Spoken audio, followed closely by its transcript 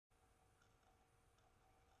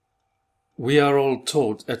We are all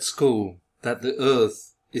taught at school that the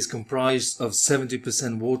Earth is comprised of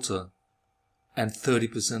 70% water and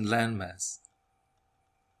 30% landmass.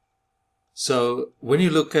 So when you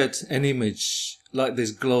look at an image like this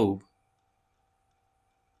globe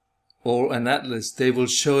or an atlas, they will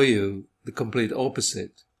show you the complete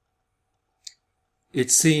opposite. It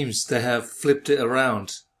seems they have flipped it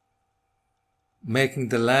around, making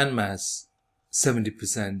the landmass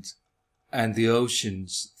 70% and the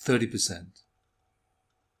oceans 30%.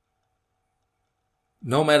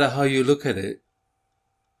 No matter how you look at it,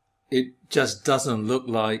 it just doesn't look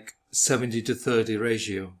like 70 to 30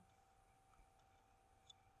 ratio.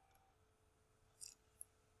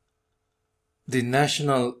 The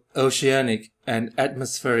National Oceanic and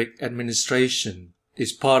Atmospheric Administration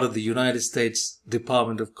is part of the United States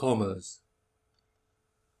Department of Commerce.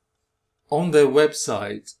 On their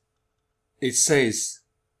website, it says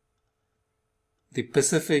the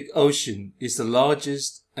Pacific Ocean is the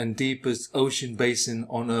largest and deepest ocean basin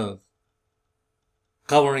on Earth,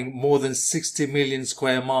 covering more than 60 million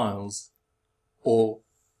square miles or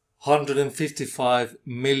 155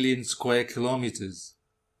 million square kilometers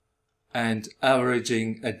and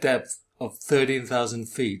averaging a depth of 13,000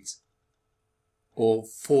 feet or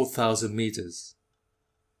 4,000 meters.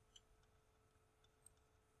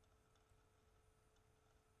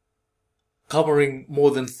 Covering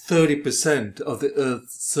more than 30% of the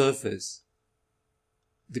Earth's surface,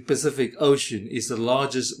 the Pacific Ocean is the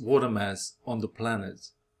largest water mass on the planet,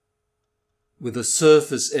 with a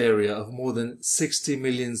surface area of more than 60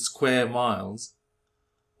 million square miles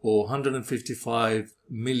or 155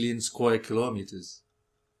 million square kilometers.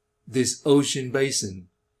 This ocean basin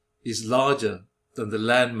is larger than the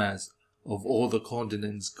landmass of all the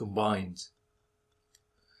continents combined,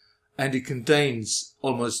 and it contains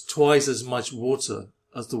almost twice as much water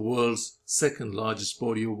as the world's second largest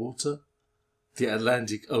body of water, the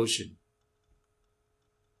Atlantic Ocean.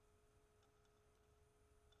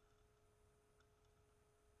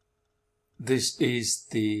 This is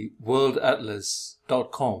the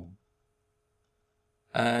worldatlas.com,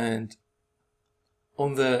 and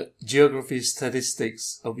on the geography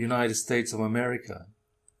statistics of United States of America,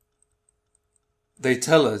 they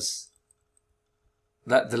tell us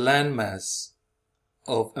that the landmass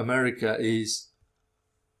of America is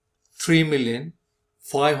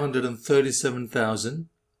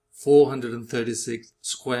 3,537,436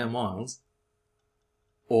 square miles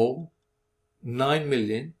or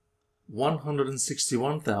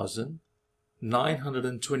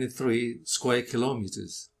 9,161,923 square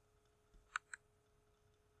kilometers.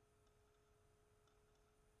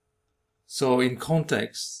 So in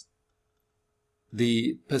context,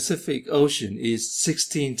 the Pacific Ocean is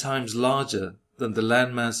 16 times larger than the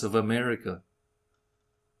landmass of America.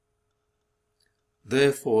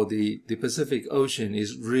 Therefore, the Pacific Ocean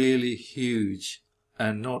is really huge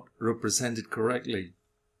and not represented correctly,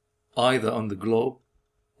 either on the globe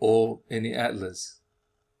or any atlas.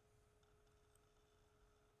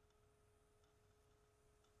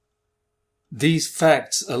 These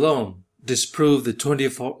facts alone disprove the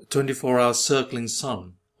 24-hour circling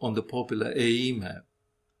sun on the popular AE map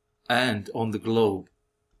and on the globe.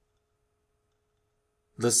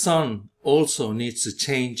 The sun also needs to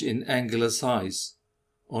change in angular size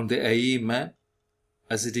on the AE map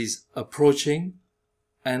as it is approaching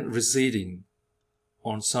and receding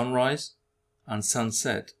on sunrise and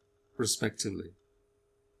sunset respectively.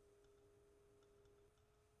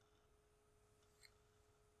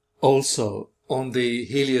 Also, on the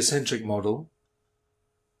heliocentric model,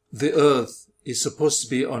 the Earth is supposed to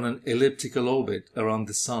be on an elliptical orbit around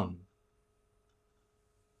the Sun.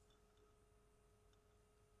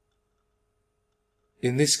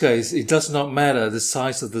 In this case, it does not matter the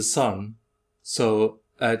size of the Sun, so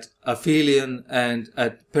at aphelion and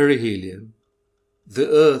at perihelion, the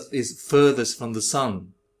Earth is furthest from the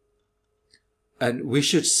Sun, and we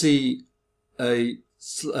should see a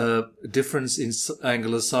difference in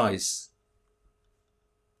angular size.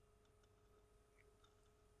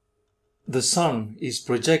 The Sun is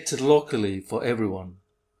projected locally for everyone,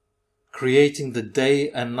 creating the day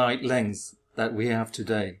and night length that we have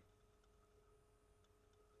today.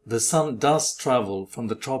 The Sun does travel from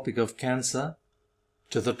the Tropic of Cancer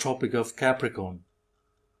to the Tropic of Capricorn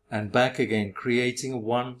and back again, creating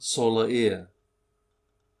one solar year.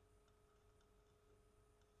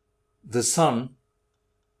 The Sun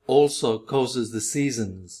also causes the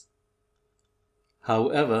seasons.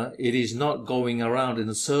 However, it is not going around in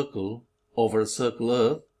a circle over a circle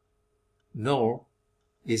Earth, nor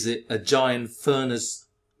is it a giant furnace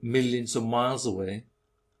millions of miles away,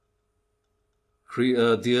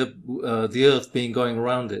 the Earth being going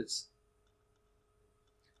around it.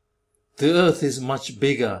 The Earth is much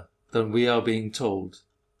bigger than we are being told,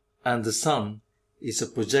 and the Sun is a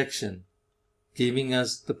projection, giving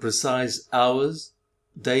us the precise hours,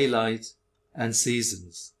 daylight, and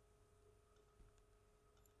seasons.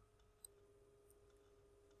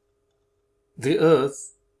 The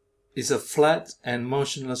Earth is a flat and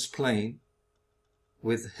motionless plain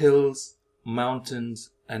with hills,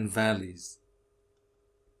 mountains, and valleys.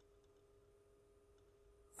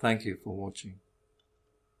 Thank you for watching.